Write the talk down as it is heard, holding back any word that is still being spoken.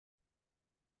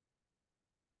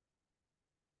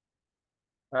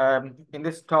In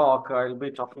this talk, I'll be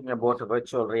talking about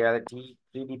virtual reality,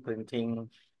 3D printing,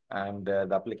 and the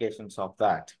applications of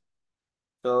that.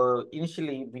 So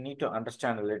initially, we need to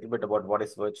understand a little bit about what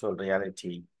is virtual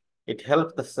reality. It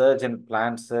helps the surgeon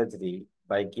plan surgery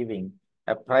by giving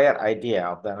a prior idea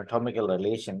of the anatomical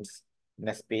relations in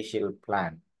a spatial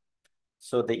plan.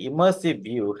 So the immersive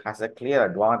view has a clear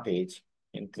advantage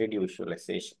in 3D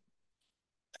visualization.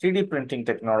 3D printing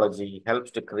technology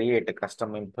helps to create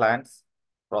custom implants,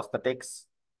 prosthetics.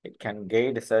 It can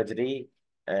guide surgery.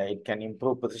 It can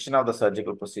improve precision of the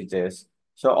surgical procedures.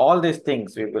 So all these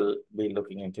things we will be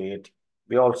looking into it.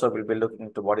 We also will be looking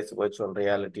into what is virtual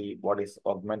reality, what is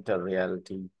augmented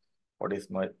reality, what is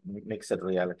mixed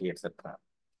reality, etc.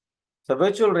 So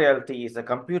virtual reality is a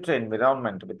computer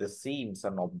environment with the scenes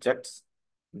and objects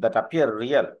that appear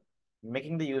real,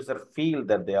 making the user feel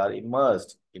that they are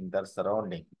immersed in their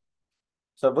surrounding.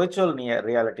 So virtual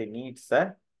reality needs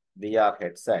a VR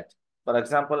headset. For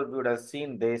example, we would have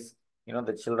seen this,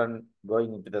 the children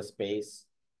going into the space,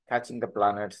 catching the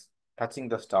planets, touching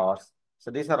the stars.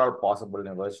 So these are all possible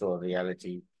in virtual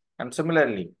reality. And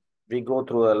similarly, we go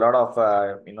through a lot of,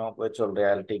 virtual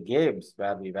reality games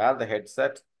where we wear the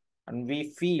headset and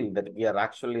we feel that we are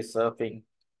actually surfing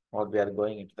or we are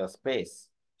going into the space.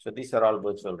 So these are all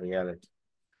virtual reality.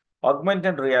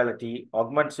 Augmented reality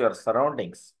augments your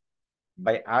surroundings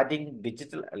by adding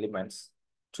digital elements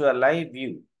to a live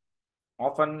view,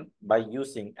 often by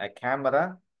using a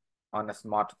camera on a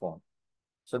smartphone.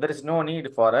 So there is no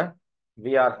need for a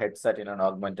VR headset in an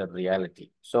augmented reality.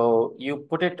 So you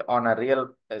put it on a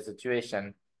real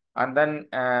situation, and then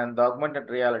the augmented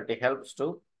reality helps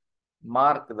to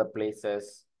mark the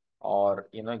places or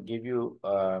give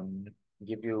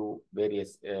you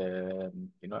various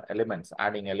elements,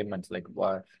 adding elements like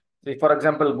say for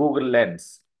example Google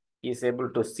Lens is able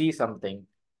to see something,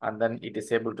 and then it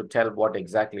is able to tell what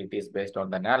exactly it is based on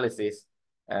the analysis,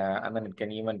 and then it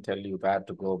can even tell you where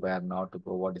to go, where not to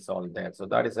go, what is all there. So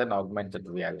that is an augmented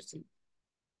reality.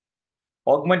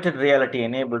 Augmented reality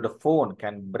enabled phone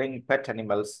can bring pet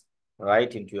animals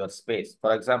right into your space.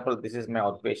 For example, this is my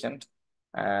outpatient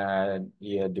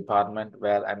department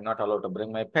where I'm not allowed to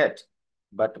bring my pet,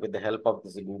 but with the help of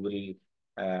this Google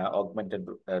augmented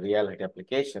reality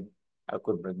application, I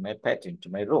could bring my pet into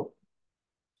my room.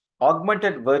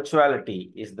 Augmented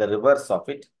virtuality is the reverse of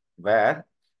it, where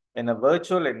in a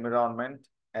virtual environment,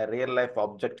 a real life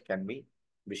object can be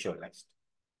visualized.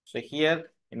 So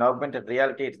here in augmented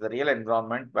reality, it's the real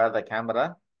environment where the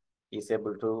camera is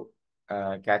able to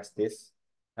catch this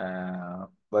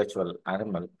virtual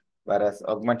animal, whereas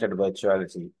augmented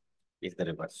virtuality is the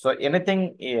reverse. So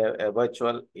anything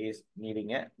virtual is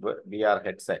needing a VR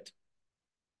headset,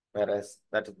 whereas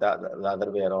that is the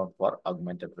other way around for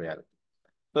augmented reality.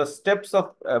 So steps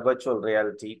of virtual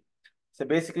reality. So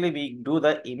basically we do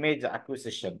the image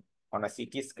acquisition on a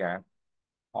CT scan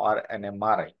or an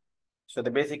MRI. So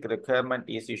the basic requirement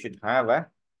is you should have a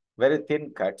very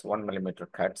thin cuts, 1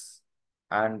 mm cuts.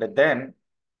 And then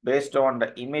based on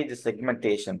the image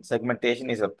segmentation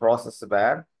is a process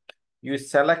where you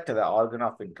select the organ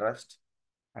of interest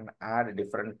and add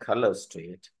different colors to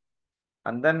it.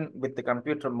 And then with the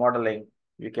computer modeling,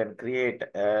 you can create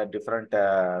different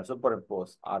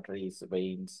superimpose arteries,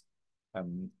 veins,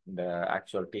 the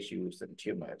actual tissues and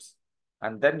tumors.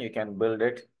 And then you can build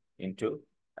it into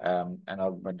an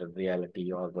augmented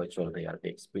reality or virtual reality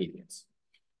experience.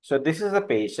 So this is a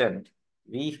patient.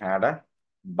 We had a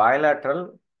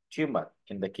bilateral tumor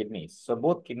in the kidneys. So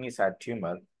both kidneys had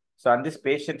tumor. So and this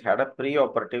patient had a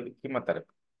preoperative chemotherapy.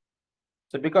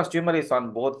 So because tumor is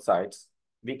on both sides,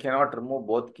 we cannot remove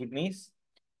both kidneys.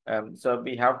 So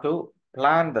we have to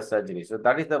plan the surgery. So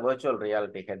that is the virtual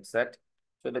reality headset.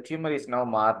 So the tumor is now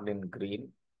marked in green,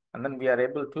 and then we are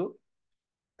able to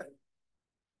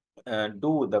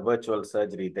do the virtual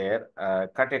surgery there,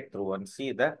 cut it through and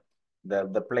see the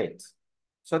planes.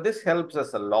 So this helps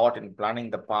us a lot in planning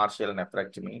the partial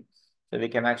nephrectomy. So we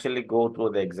can actually go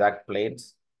through the exact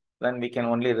planes. Then we can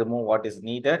only remove what is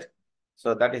needed.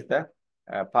 So that is the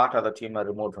part of the tumor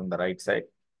removed from the right side.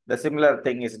 The similar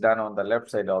thing is done on the left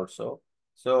side also.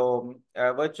 So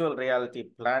virtual reality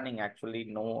planning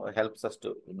actually helps us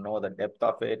to know the depth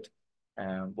of it,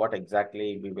 what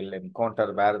exactly we will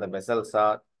encounter, where the vessels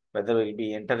are, whether we'll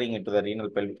be entering into the renal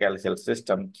pelvic calcium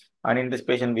system. And in this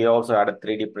patient, we also had a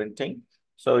 3D printing.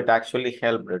 So it actually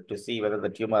helped to see whether the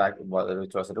tumor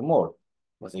which was removed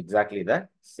was exactly the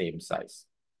same size.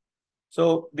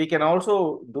 So we can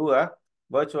also do a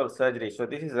virtual surgery. So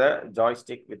this is a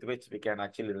joystick with which we can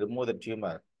actually remove the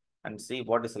tumor and see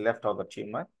what is left of the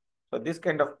tumor. So this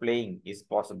kind of playing is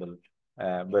possible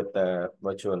with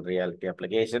virtual reality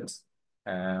applications.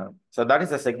 So that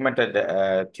is a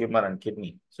segmented tumor and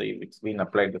kidney. So it's been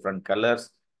applied different colors,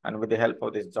 and with the help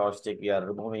of this joystick, we are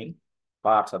removing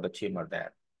parts of the tumor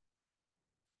there.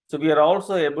 So we are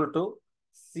also able to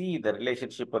see the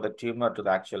relationship of the tumor to the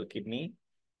actual kidney.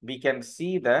 We can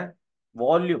see the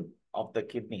volume of the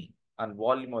kidney and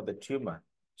volume of the tumor.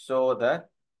 So the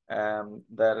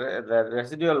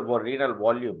residual renal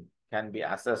volume can be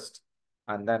assessed,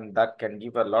 and then that can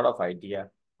give a lot of idea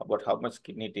about how much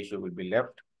kidney tissue will be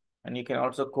left. And you can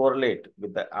also correlate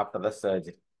with the after the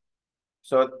surgery.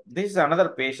 So this is another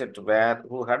patient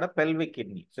who had a pelvic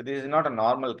kidney. So this is not a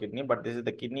normal kidney, but this is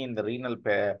the kidney in the in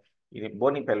the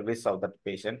bony pelvis of that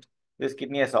patient. This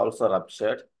kidney has also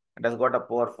ruptured and has got a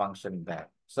poor function there.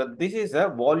 So this is a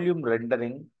volume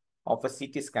rendering of a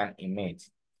CT scan image.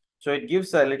 So it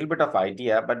gives a little bit of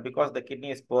idea, but because the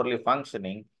kidney is poorly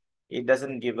functioning, it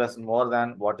doesn't give us more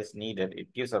than what is needed.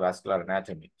 It gives a vascular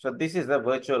anatomy. So this is the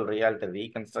virtual reality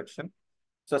reconstruction.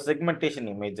 So segmentation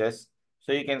images.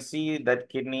 So you can see that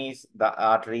kidneys, the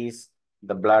arteries,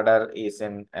 the bladder is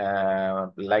in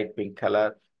light pink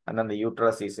color, and then the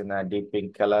uterus is in a deep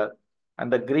pink color.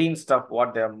 And the green stuff,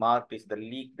 what they have marked is the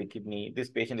leaked kidney. This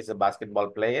patient is a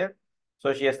basketball player.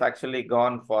 So she has actually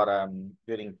gone for,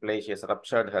 during play, she has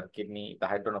ruptured her kidney, the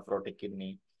hydronephrotic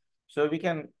kidney. So we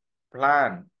can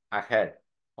plan ahead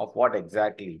of what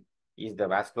exactly is the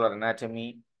vascular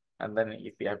anatomy. And then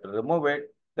if we have to remove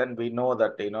it, then we know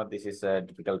that, this is a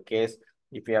difficult case.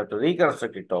 If you have to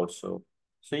reconstruct it also,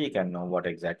 so you can know what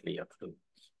exactly you have to do.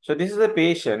 So this is a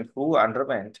patient who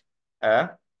underwent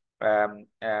a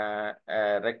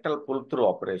rectal pull-through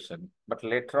operation, but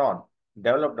later on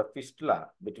developed a fistula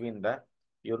between the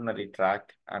urinary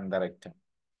tract and the rectum.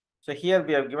 So here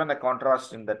we have given a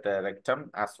contrast in that rectum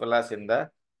as well as in the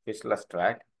fistula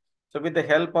tract. So with the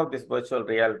help of this virtual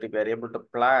reality, we are able to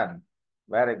plan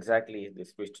where exactly is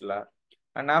this fistula.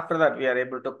 And after that, we are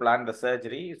able to plan the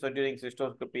surgery. So during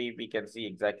cystoscopy, we can see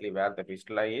exactly where the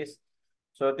fistula is.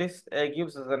 So this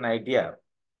gives us an idea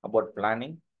about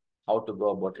planning, how to go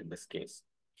about in this case.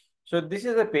 So this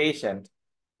is a patient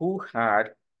who had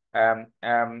a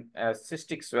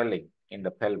cystic swelling in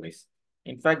the pelvis.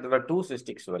 In fact, there were two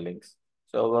cystic swellings.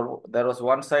 So there was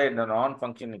one side a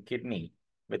non-functioning kidney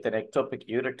with an ectopic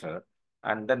ureter,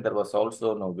 and then there was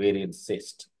also an ovarian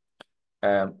cyst.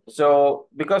 So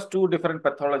because two different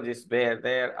pathologies were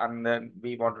there, and then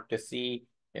we wanted to see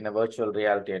in a virtual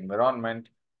reality environment.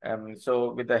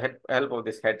 So with the help of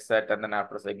this headset and then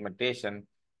after segmentation,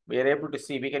 we are able to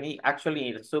see, we can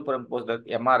actually superimpose the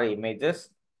MRI images.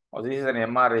 Or this is an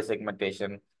MRI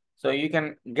segmentation. So you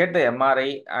can get the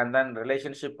MRI and then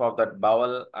relationship of that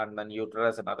bowel and then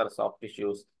uterus and other soft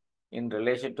tissues in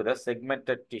relation to the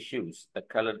segmented tissues, the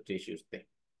colored tissues there.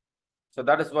 So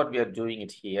that is what we are doing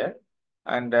it here.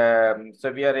 And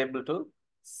so we are able to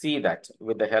see that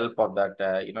with the help of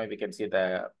that, we can see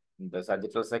the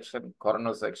sagittal section,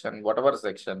 coronal section, whatever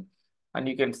section, and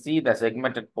you can see the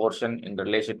segmented portion in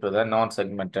relation to the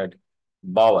non-segmented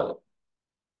bowel.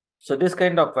 So this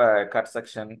kind of cut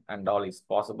section and all is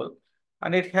possible,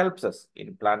 and it helps us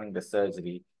in planning the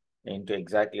surgery into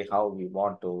exactly how we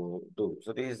want to do.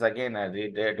 So this is again a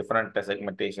different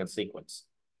segmentation sequence.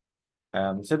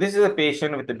 So this is a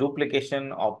patient with the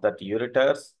duplication of that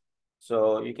ureters.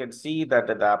 So you can see that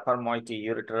the upper moiety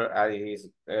ureter is,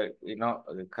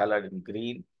 colored in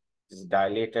green, is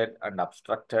dilated and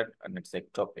obstructed, and it's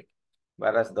ectopic.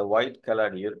 Whereas the white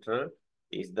colored ureter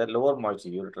is the lower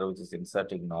moiety ureter, which is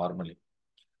inserting normally.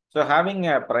 So having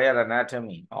a prior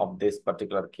anatomy of this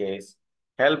particular case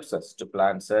helps us to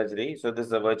plan surgery. So this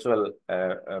is a virtual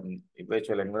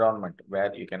environment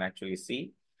where you can actually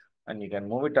see and you can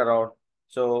move it around.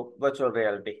 So virtual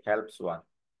reality helps one.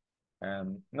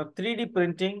 3D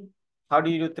printing, how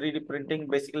do you do 3D printing?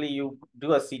 Basically, you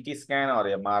do a CT scan or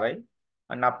MRI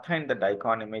and obtain the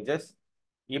DICOM images,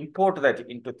 import that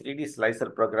into 3D slicer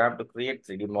program to create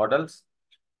 3D models,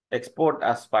 export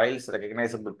as files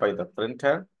recognizable by the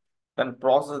printer, then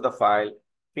process the file,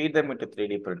 feed them into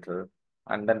 3D printer,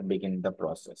 and then begin the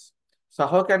process. So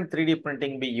how can 3D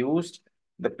printing be used?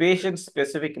 The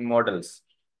patient-specific models,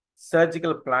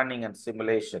 surgical planning and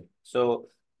simulation. So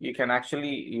you can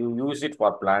use it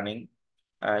for planning.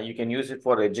 You can use it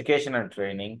for education and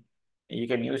training. You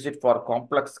can use it for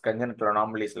complex congenital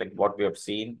anomalies like what we have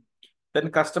seen. Then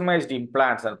customized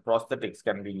implants and prosthetics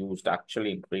can be used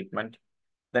actually in treatment.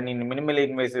 Then in minimally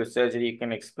invasive surgery, you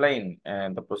can explain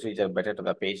the procedure better to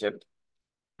the patient.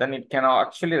 Then it can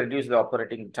actually reduce the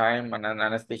operating time and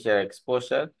anesthesia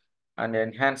exposure and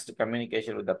enhanced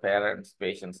communication with the parents,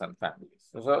 patients, and families.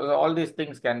 So all these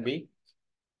things can be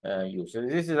used. So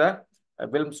this is a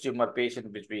Wilms tumor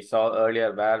patient, which we saw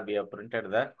earlier, where we have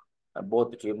printed the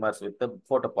both tumors with the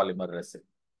photopolymer resin.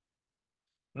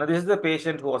 Now, this is the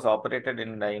patient who was operated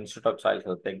in the Institute of Child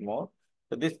Health, Egmore.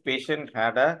 So, this patient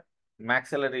had a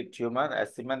maxillary tumor, a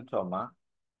cementoma.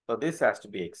 So, this has to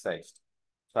be excised.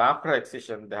 So, after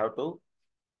excision, they have to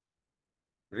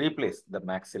replace the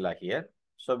maxilla here.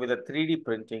 So, with the 3D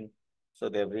printing, so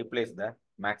they have replaced the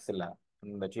maxilla,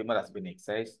 and the tumor has been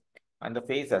excised, and the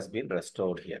face has been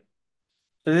restored here.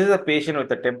 So, this is a patient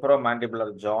with a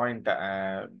temporomandibular joint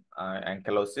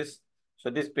ankylosis. So,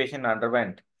 this patient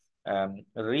underwent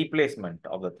replacement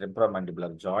of the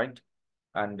temporomandibular joint,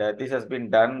 and this has been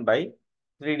done by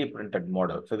 3D printed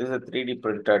model. So, this is a 3D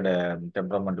printed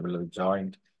temporomandibular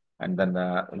joint, and then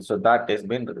so that has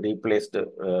been replaced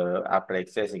after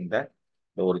excising the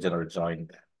original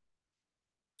joint.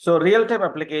 So, real-time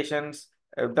applications.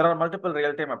 There are multiple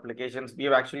real-time applications. We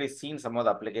have actually seen some of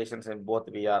the applications in both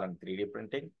VR and 3D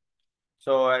printing.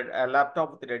 So a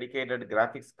laptop with a dedicated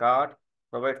graphics card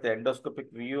provides the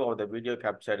endoscopic view of the video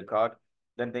captured card.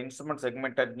 Then the instrument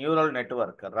segmented neural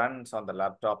network runs on the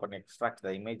laptop and extracts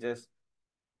the images.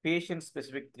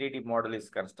 Patient-specific 3D model is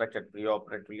constructed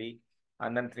preoperatively,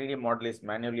 and then 3D model is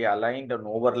manually aligned and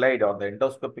overlaid on the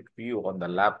endoscopic view on the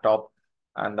laptop,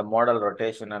 and the model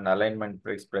rotation and alignment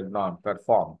is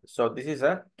performed. So this is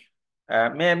a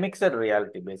mixed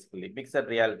reality, basically. Mixed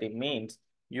reality means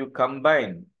you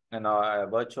combine a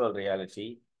virtual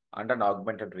reality and an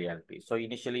augmented reality. So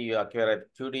initially you acquire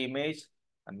a 2D image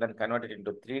and then convert it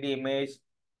into 3D image.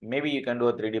 Maybe you can do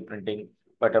a 3D printing,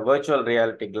 but a virtual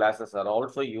reality glasses are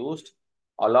also used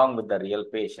along with the real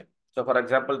patient. So for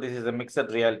example, this is a mixed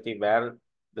reality where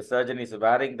the surgeon is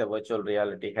wearing the virtual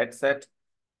reality headset,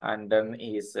 and then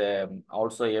he is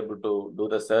also able to do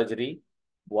the surgery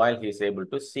while he is able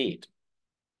to see it.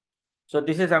 So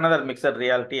this is another mixed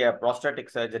reality, a prosthetic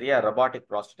surgery, a robotic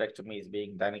prostatectomy is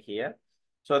being done here.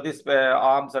 So these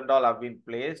arms and all have been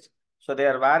placed. So they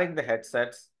are wearing the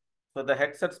headsets. So the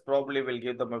headsets probably will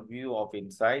give them a view of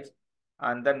inside,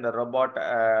 and then the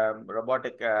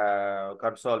robotic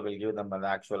console will give them an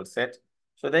actual set.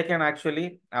 So they can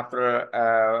actually,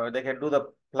 after they can do the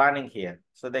planning here.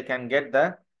 So they can get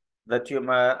the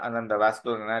tumor and then the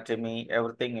vascular anatomy,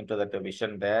 everything into the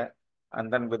vision there.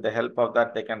 And then with the help of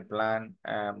that, they can plan.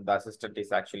 The assistant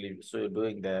is actually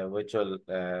doing the virtual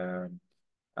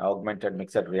augmented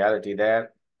mixed reality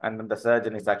there. And then the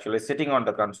surgeon is actually sitting on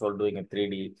the console doing a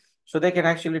 3D. So they can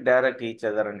actually direct each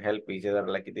other and help each other.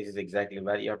 Like this is exactly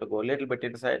where you have to go a little bit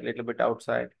inside, a little bit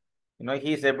outside. You know,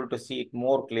 he is able to see it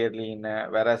more clearly,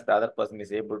 whereas the other person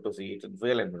is able to see it in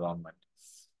real environment.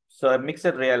 So a mixed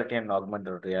reality and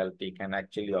augmented reality can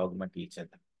actually augment each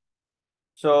other.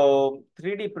 So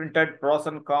 3D printed pros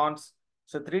and cons.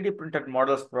 So 3D printed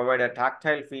models provide a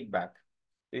tactile feedback.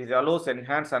 This allows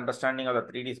enhanced understanding of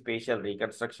the 3D spatial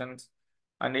reconstructions.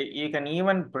 And you can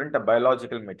even print a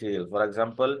biological material. For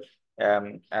example,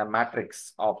 a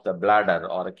matrix of the bladder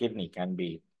or a kidney can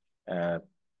be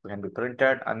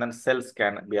printed, and then cells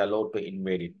can be allowed to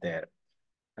invade it there.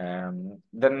 Then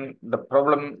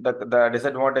the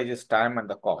disadvantage is time and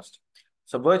the cost.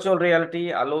 So virtual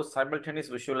reality allows simultaneous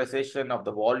visualization of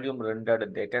the volume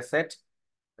rendered data set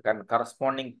and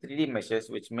corresponding 3D measures,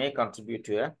 which may contribute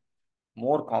to a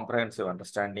more comprehensive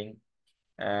understanding.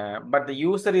 But the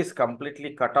user is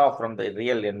completely cut off from the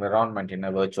real environment in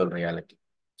a virtual reality.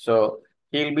 So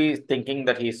he'll be thinking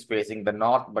that he's facing the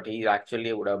north, but he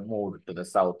actually would have moved to the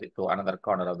south, to another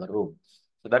corner of the room.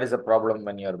 So that is a problem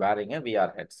when you're wearing a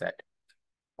VR headset.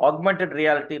 Augmented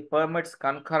reality permits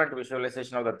concurrent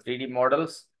visualization of the 3D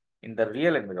models in the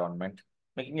real environment,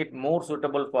 making it more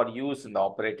suitable for use in the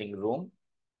operating room.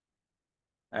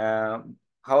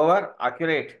 However,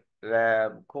 accurate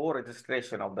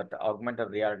co-registration of that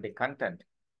augmented reality content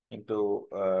into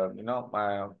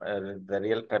the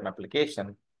real-time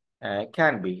application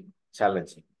can be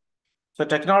challenging. So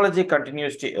technology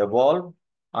continues to evolve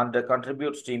and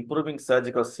contributes to improving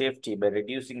surgical safety by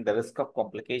reducing the risk of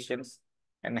complications,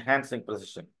 enhancing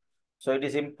precision. So it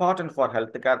is important for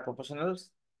healthcare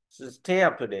professionals to stay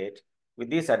up to date with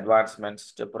these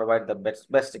advancements to provide the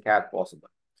best care possible.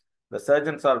 The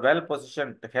surgeons are well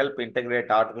positioned to help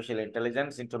integrate artificial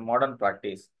intelligence into modern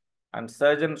practice, and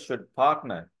surgeons should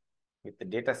partner with the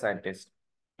data scientists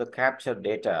to capture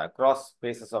data across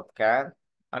phases of care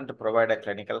and to provide a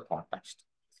clinical context.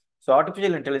 So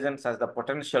artificial intelligence has the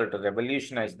potential to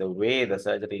revolutionize the way the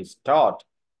surgery is taught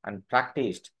and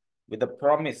practiced, with the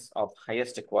promise of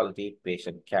highest quality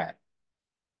patient care.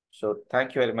 So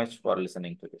thank you very much for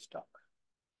listening to this talk.